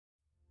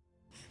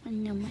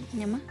Mama.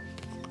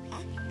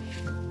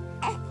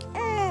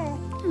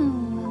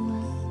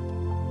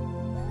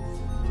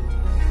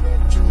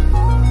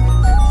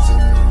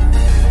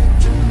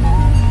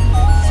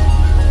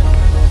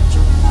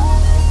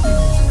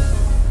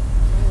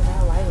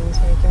 That lighting's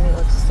making me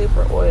look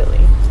super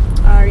oily.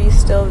 Are you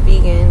still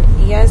vegan?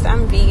 Yes,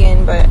 I'm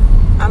vegan, but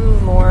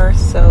I'm more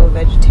so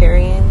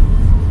vegetarian.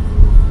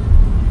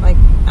 Like,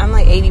 I'm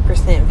like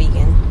 80%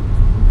 vegan,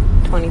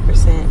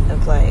 20%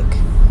 of like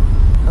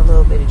a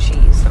little bit of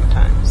cheese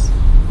sometimes.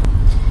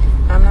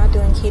 I'm not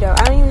doing keto.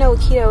 I don't even know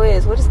what keto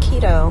is. What is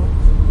keto?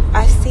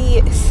 I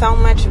see so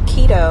much of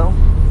keto.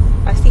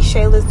 I see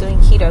Shayla's doing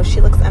keto.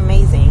 She looks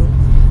amazing.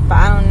 But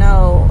I don't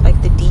know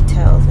like the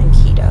details in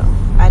keto.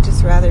 I'd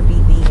just rather be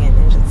vegan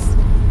and just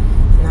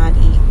not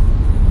eat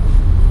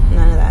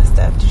none of that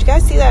stuff. Did you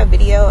guys see that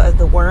video of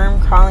the worm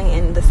crawling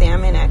in the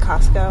salmon at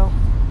Costco?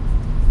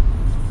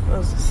 It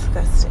was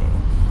disgusting.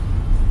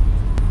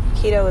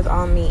 Keto is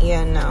all meat.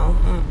 Yeah, no.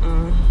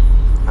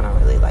 I don't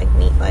really like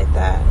meat like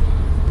that.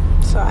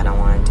 So I don't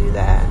want to do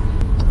that.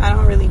 I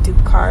don't really do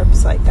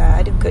carbs like that.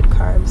 I do good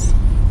carbs.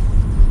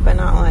 But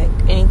not like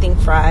anything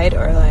fried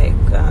or like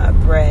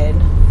bread,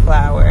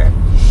 flour.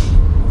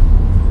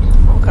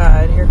 Oh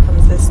God, here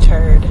comes this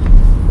turd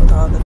with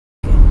all the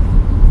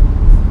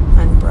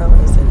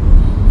umbrellas and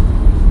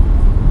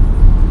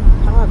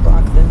how do I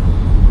block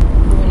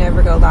them? We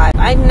never go live.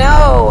 I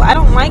know. I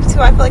don't like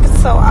to. I feel like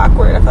it's so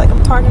awkward. I feel like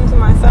I'm talking to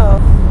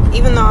myself,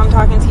 even though I'm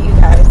talking to you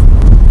guys.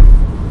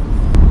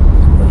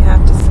 We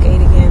have to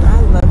skate again.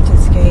 I love to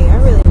skate. I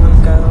really want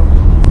to go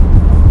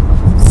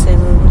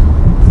soon.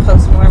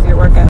 Post more of your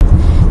workouts.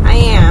 I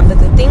am, but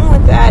the thing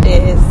with that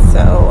is,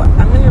 so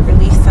I'm going to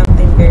release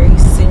something very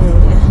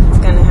soon. It's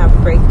going to have a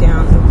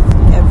breakdown of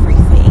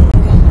everything.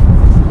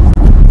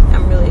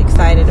 I'm really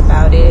excited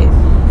about it.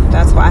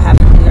 That's why I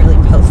haven't been really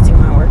posting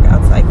my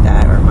workouts like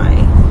that or my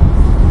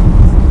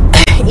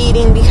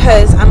eating,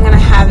 because I'm going to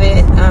have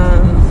it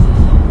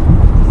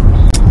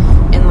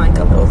in like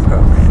a little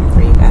program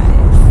for you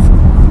guys.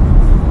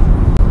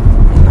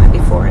 And my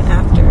before and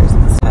afters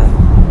and stuff.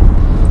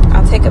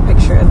 I'll take a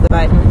picture of the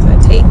vitamins I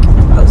take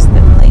and post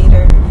them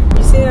later.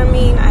 You see what I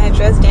mean? I had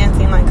dress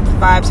dancing like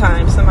 5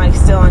 times. Somebody's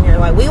still on here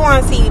like, we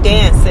want to see you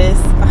dance, sis.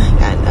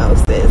 I know,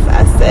 sis.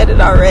 I said it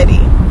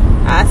already.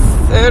 I'm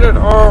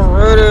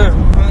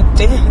gonna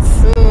dance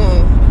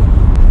soon.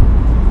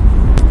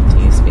 Do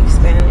you speak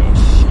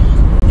Spanish?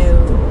 No,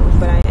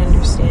 but I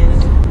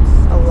understand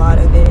a lot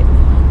of it.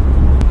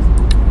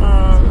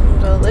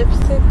 The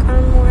lipstick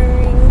I'm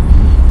wearing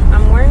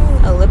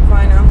a lip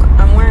liner.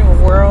 I'm wearing a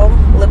Whirl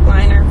lip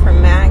liner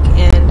from MAC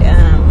and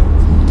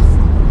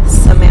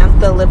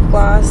Samantha lip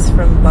gloss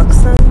from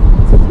Buxom.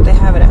 They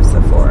have it at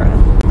Sephora.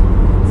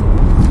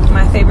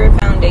 My favorite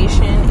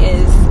foundation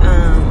is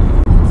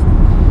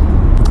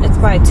it's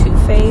by Too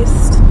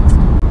Faced.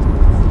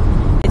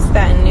 It's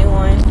that new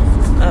one.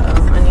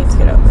 I need to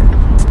get over.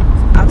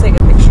 I'll take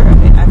a picture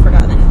of it. I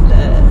forgot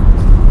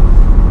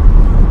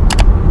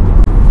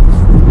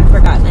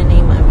the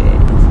name of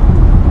it.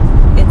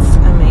 It's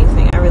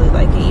amazing. I really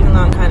like it, even though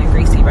I'm kind of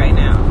greasy right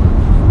now.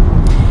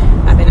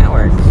 I've been at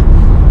work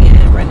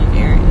and running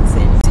errands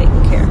and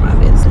taking care of my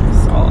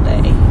business all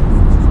day.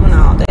 Well,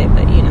 not all day,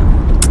 but you know.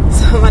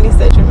 Somebody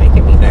said you're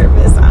making me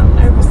nervous. I'm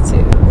nervous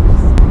too.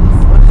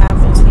 What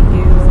happened to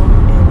you?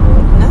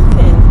 And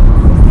nothing.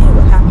 What do you mean,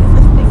 what happened?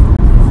 Nothing.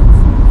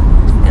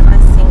 Am I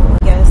single?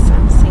 Yes,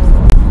 I'm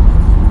single.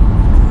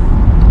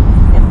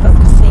 And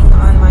focusing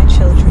on my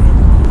children.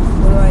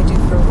 What do I do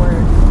for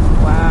work?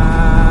 Wow.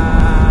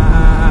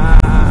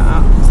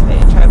 So they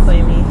didn't try to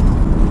play me.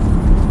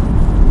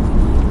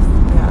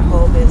 I got a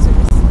whole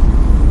business.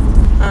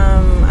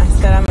 I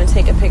said I'm going to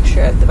take a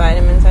picture of the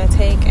vitamins I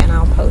take and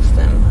I'll post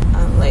them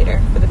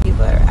later for the people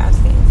that are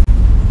asking.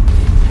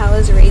 How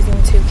is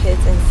raising 2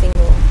 kids and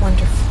single?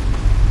 Wonderful.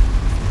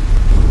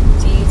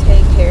 Do you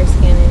take hair,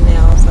 skin, and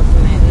nail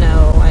supplement?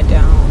 No, I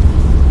don't.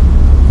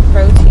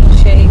 Protein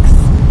shakes.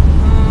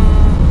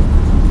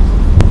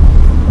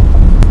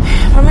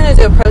 If I'm going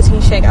to do a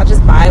protein shake, I'll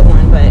just buy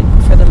one, but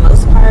for the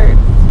most part,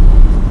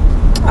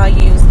 I'll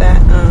use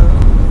that,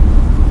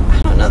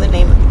 I don't know the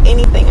name of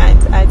anything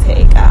I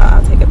take.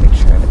 I'll take a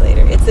picture of it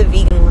later. It's a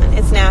vegan one.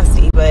 It's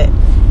nasty, but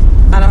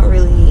I don't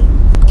really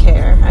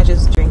care. I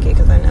just drink it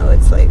because I know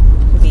it's like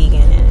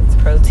vegan and it's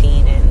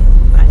protein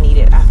and I need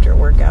it after a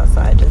workout,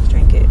 so I just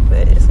drink it,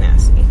 but it's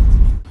nasty.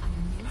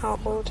 How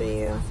old are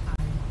you?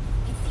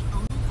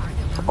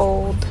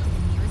 Old.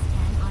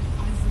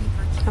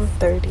 I'm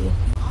 30.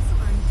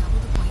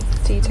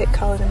 Do you take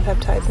collagen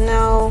peptides?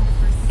 No.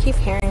 I keep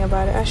hearing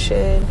about it. I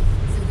should.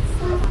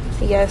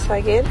 Yes,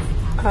 I get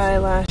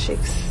eyelash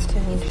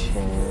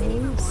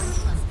extensions.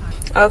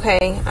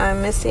 Okay,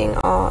 I'm missing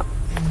all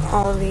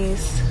of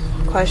these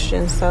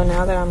questions, so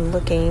now that I'm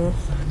looking,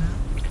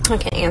 I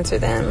can answer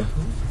them.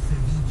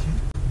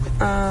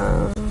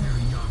 Yeah,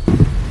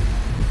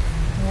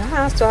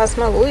 I still have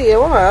smoke weed.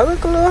 What, I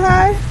look a little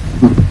high?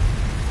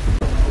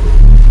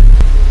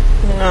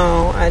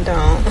 No, I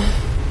don't.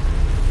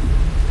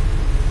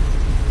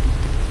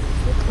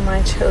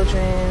 My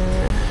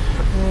children,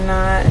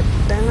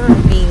 they're not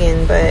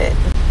vegan, but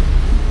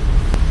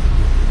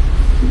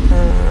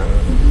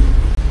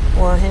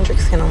well,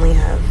 Hendrix can only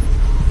have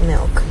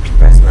milk,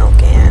 breast milk,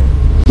 and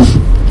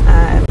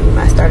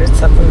I started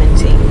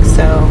supplementing,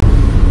 so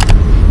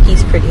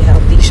he's pretty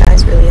healthy.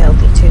 Shy's really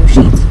healthy too.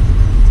 She's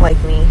like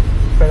me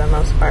for the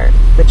most part,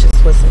 which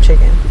is with some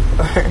chicken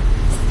or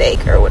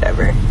steak or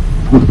whatever.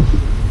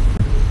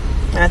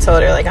 I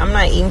told her, like, I'm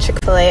not eating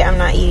Chick-fil-A, I'm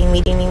not eating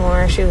meat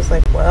anymore. She was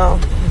like, well,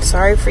 I'm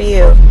sorry for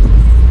you.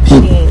 She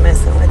ain't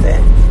messing with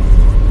it.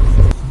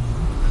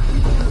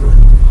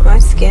 My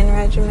skin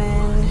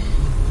regimen,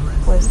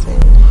 listen,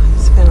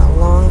 it's been a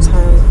long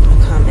time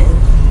coming.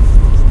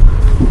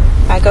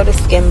 I go to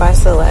Skin by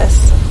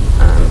Celeste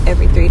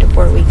every 3 to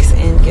 4 weeks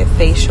and get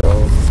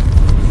facials.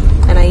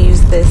 And I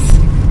use this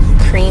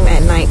cream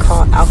at night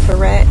called Alpha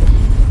Ret.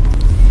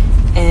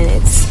 And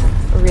it's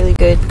really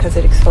good because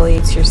it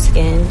exfoliates your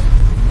skin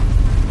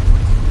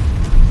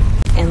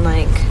and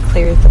like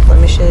clears the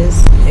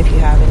blemishes if you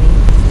have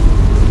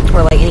any,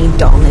 or like any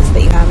dullness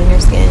that you have in your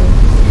skin.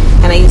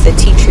 And I use a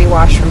tea tree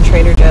wash from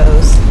Trader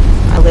Joe's.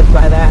 I live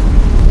by that.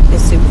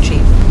 It's super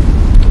cheap.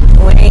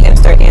 When are you gonna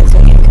start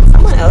answering it? Can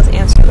someone else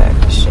answer that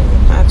question?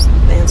 I've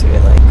answered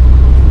it like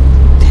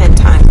 10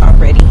 times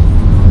already.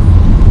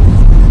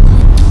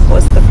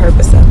 What's the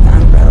purpose of the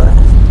umbrella?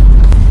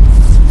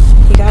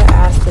 You gotta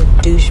ask the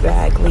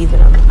douchebag leaving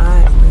them. I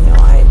have no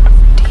idea.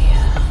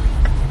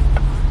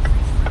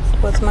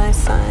 What's my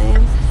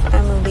sign?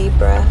 I'm a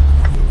Libra.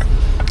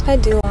 I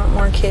do want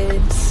more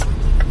kids,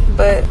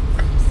 but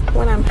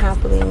when I'm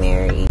happily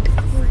married,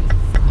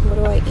 what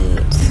do I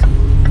eat?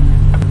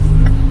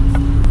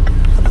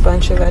 A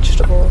bunch of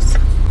vegetables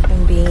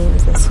and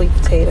beans and sweet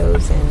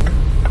potatoes. And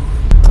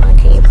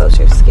can you post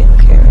your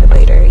skincare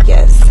later?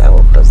 Yes, I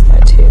will post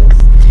that too.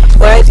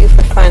 What I do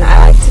for fun,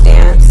 I like to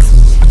dance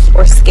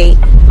or skate,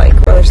 like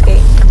roller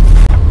skate.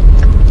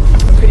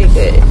 I'm pretty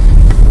good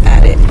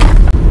at it,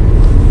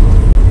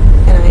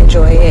 and I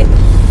enjoy it.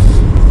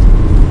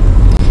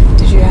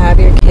 Did you have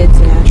your kids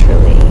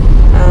naturally?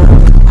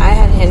 I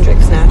had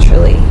Hendrix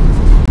naturally.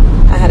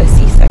 I had a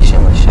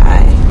C-section with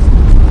Shy.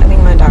 I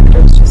think my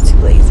doctor was just too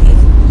lazy.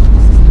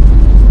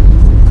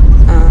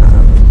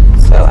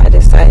 So I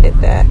decided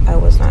that I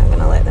was not going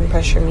to let them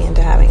pressure me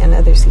into having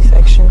another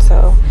C-section.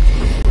 So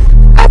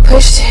I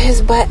pushed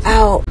his butt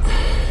out.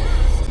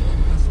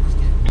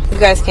 You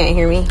guys can't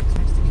hear me.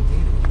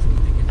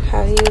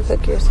 How do you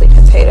cook your sweet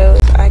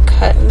potatoes? I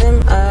cut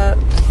them up.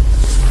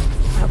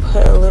 I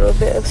put a little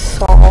bit of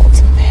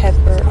salt,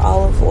 pepper,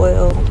 olive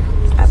oil.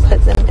 I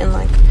put them in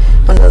like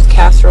one of those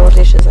casserole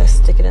dishes. I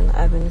stick it in the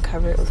oven,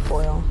 cover it with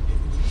foil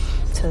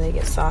until they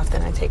get soft.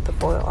 Then I take the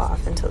foil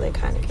off until they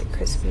kind of get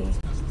crispy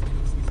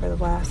for the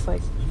last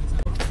like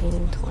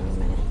 15, 20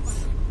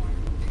 minutes.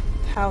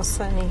 How's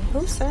Sunny?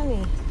 Who's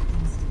Sunny?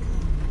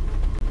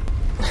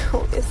 Who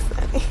is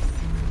Sunny?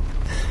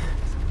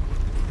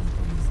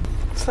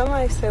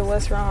 Somebody said,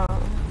 what's wrong?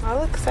 I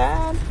look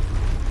sad.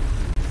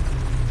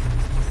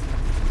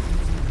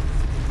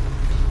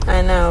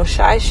 I know,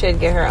 Shy should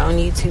get her own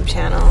YouTube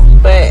channel,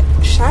 but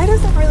Shy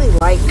doesn't really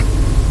like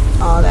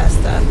all that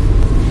stuff.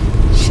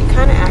 She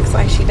kind of acts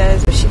like she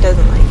does, but she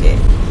doesn't like it.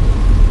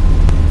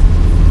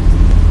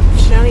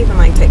 She don't even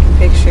like taking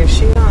pictures.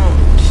 She's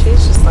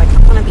just like, I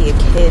want to be a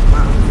kid,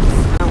 Mom.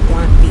 I don't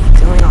want to be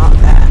doing all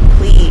that.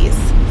 Please.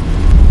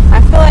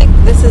 I feel like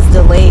this is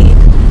delayed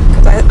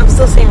because I'm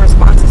still seeing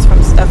responses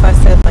from stuff I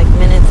said like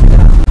minutes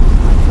ago,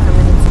 like 5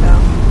 minutes ago.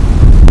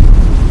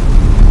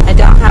 I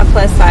don't have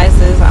plus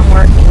sizes. I'm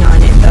working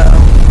on it though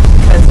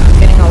because I'm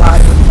getting a lot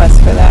of requests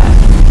for that.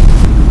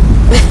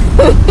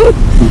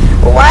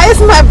 Why is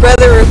my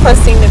brother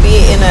requesting to be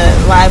in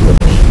a live with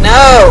me?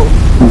 No!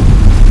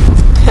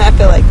 I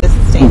feel like this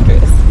is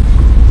dangerous.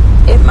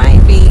 It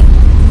might be,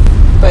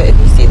 but if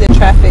you see the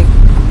traffic,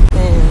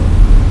 then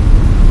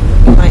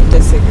you might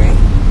disagree.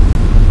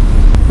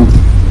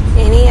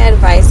 Any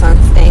advice on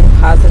staying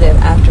positive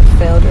after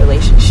failed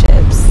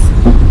relationships?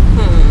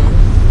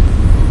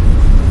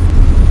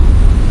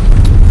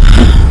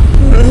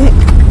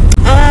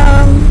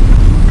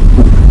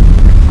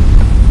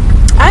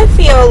 I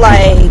feel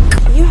like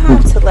you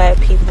have to let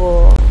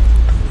people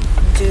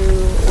do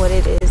what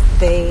it is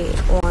they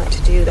want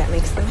to do that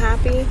makes them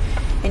happy,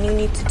 and you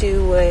need to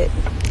do what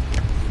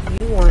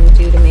you want to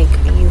do to make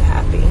you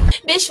happy.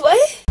 Bitch, what?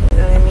 You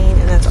know what I mean?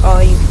 And that's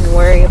all you can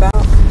worry about.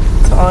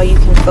 That's all you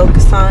can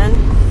focus on.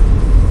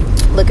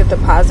 Look at the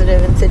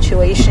positive in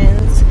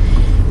situations,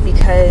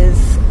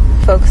 because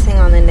focusing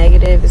on the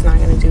negative is not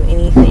going to do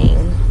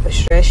anything but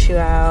stress you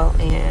out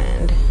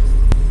and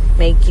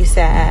make you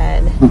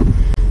sad.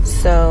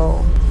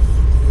 So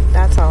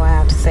that's all I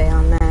have to say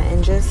on that.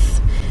 And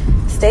just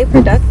stay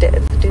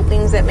productive. Do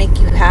things that make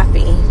you happy.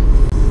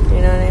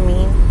 You know what I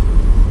mean?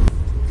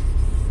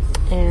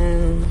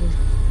 And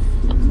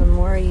the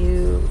more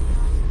you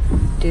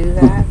do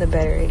that, the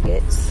better it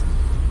gets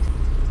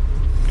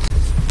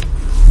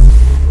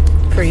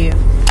for you.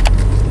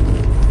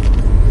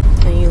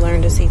 And you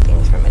learn to see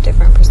things from a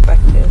different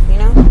perspective, you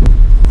know?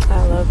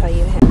 I love how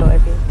you handle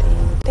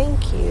everything.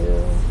 Thank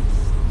you.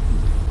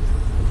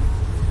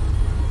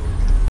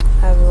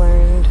 I've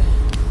learned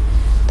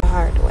the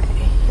hard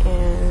way,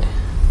 and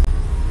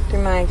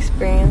through my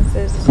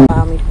experiences, it's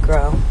allowed me to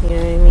grow, you know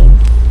what I mean?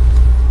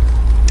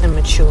 And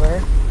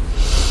mature.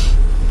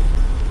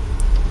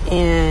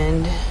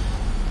 And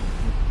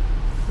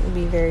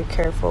be very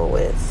careful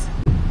with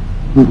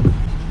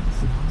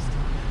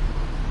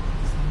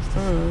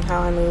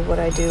how I move, what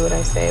I do, what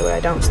I say, what I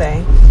don't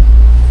say.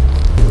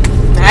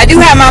 I do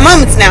have my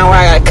moments now where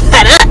I gotta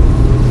cut up,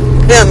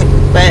 feel me?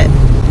 But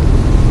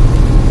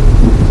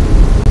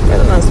for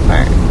the most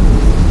part,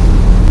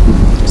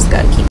 just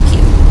gotta keep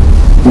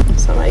cute.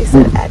 Somebody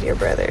said add your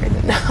brother.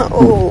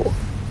 No.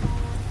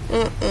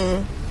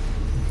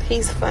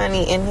 He's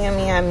funny, and he'll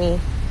have me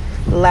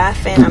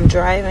laughing. I'm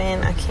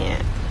driving. I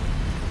can't.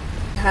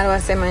 How do I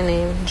say my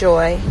name?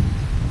 Joy.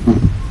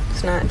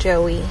 It's not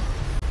Joey,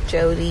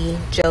 Jody,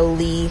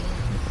 Jolie.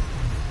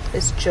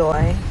 It's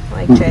Joy,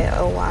 like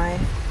Joy.